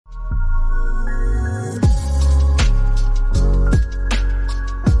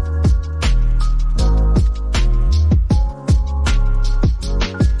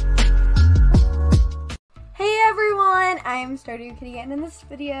Stardew Kitty, and in this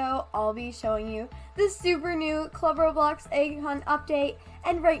video, I'll be showing you the super new Club Roblox egg hunt update.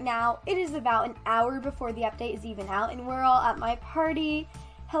 And right now, it is about an hour before the update is even out, and we're all at my party.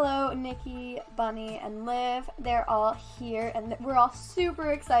 Hello, Nikki, Bunny, and Liv. They're all here, and we're all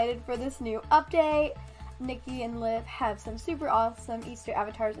super excited for this new update. Nikki and Liv have some super awesome Easter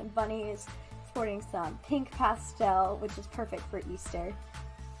avatars, and Bunny is sporting some pink pastel, which is perfect for Easter.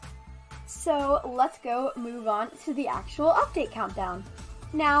 So let's go move on to the actual update countdown.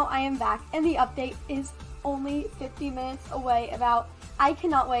 Now I am back, and the update is only 50 minutes away about. I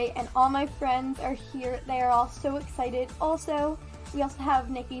cannot wait, and all my friends are here. They are all so excited. We also have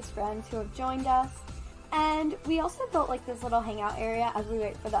Nikki's friends who have joined us, and we also built like this little hangout area as we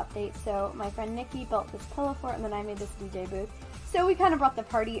wait for the update. So my friend Nikki built this pillow fort, and then I made this DJ booth. So we kind of brought the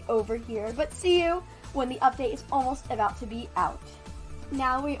party over here, but see you when the update is almost about to be out.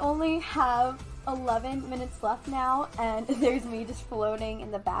 Now we only have 11 minutes left now, and there's me just floating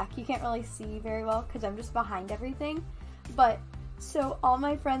in the back. You can't really see very well because I'm just behind everything, but so all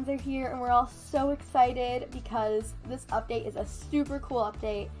my friends are here, and we're all so excited because this update is a super cool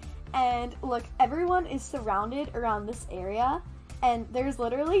update. And look, everyone is surrounded around this area, and there's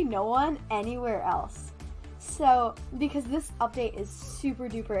literally no one anywhere else. So, because this update is super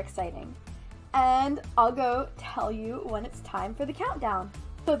duper exciting. And I'll go tell you when it's time for the countdown.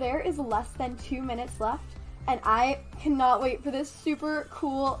 So there is less than 2 minutes left, and I cannot wait for this super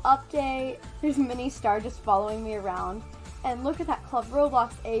cool update. There's Mini Star just following me around. And look at that Club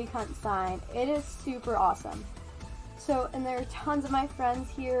Roblox egg hunt sign. It is super awesome. So, and there are tons of my friends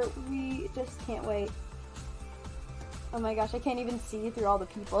here. We just can't wait. Oh my gosh, I can't even see through all the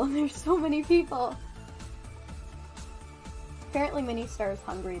people. There's so many people. Apparently Mini Star is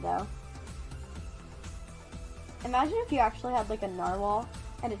hungry though. Imagine if you actually had like a narwhal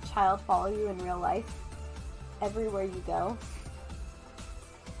and a child follow you in real life everywhere you go.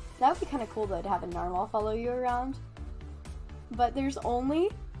 That would be kind of cool though, to have a narwhal follow you around. But there's only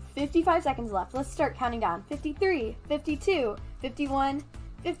 55 seconds left. Let's start counting down. 53, 52, 51,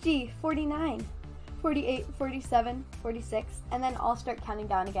 50, 49, 48, 47, 46, and then I'll start counting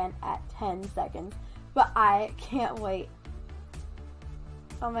down again at 10 seconds. But I can't wait.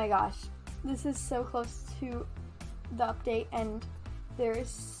 Oh my gosh. This is so close to the update, and there is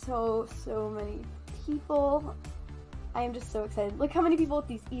so many people. I am just so excited. Look how many people with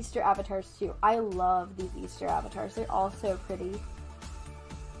these Easter avatars too. I love these Easter avatars. They're all so pretty.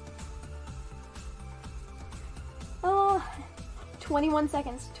 Oh, 21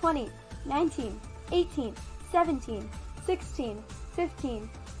 seconds. 20, 19, 18, 17, 16, 15,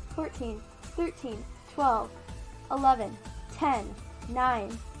 14, 13, 12, 11, 10,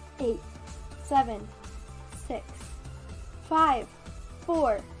 9, 8, 7, 6, 5,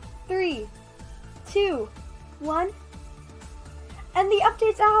 4, 3, 2, 1. And the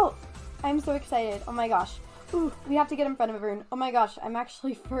update's out! I'm so excited. Oh my gosh. Ooh, we have to get in front of everyone. Oh my gosh, I'm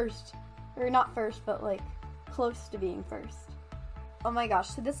actually first. Or not first, but like close to being first. Oh my gosh,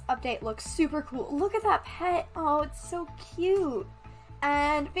 so this update looks super cool. Look at that pet. Oh, it's so cute.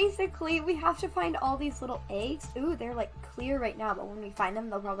 And basically, we have to find all these little eggs. Ooh, they're like clear right now, but when we find them,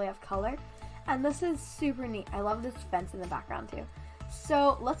 they'll probably have color. And this is super neat. I love this fence in the background too.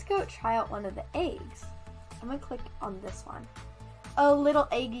 So let's go try out one of the eggs. I'm gonna click on this one. Oh, little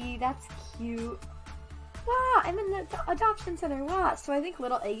eggy, that's cute. Wow, I'm in the adoption center. Wow, so I think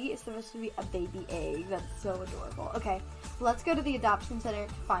little eggy is supposed to be a baby egg. That's so adorable. Okay, let's go to the adoption center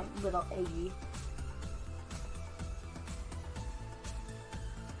to find little eggy.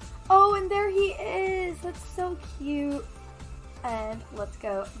 Oh, and there he is. That's so cute. And let's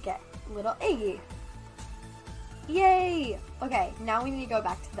go get little eggy. Yay! Okay, now we need to go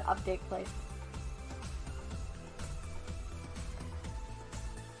back to the update place.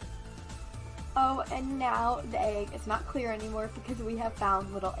 Oh, and now the egg is not clear anymore because we have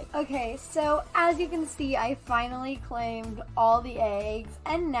found little egg. Okay, so as you can see, I finally claimed all the eggs,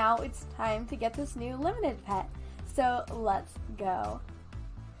 and now it's time to get this new limited pet. So let's go.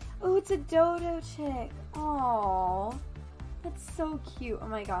 Oh, it's a dodo chick. Aww, that's so cute. Oh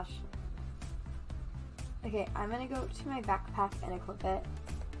my gosh. Okay, I'm gonna go to my backpack and equip it.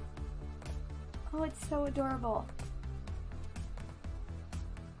 Oh, it's so adorable.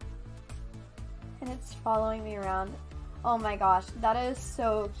 And it's following me around. Oh my gosh, that is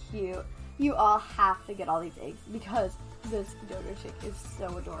so cute. You all have to get all these eggs because this dodo chick is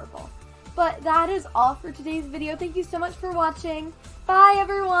so adorable. But that is all for today's video. Thank you so much for watching. Bye,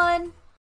 everyone!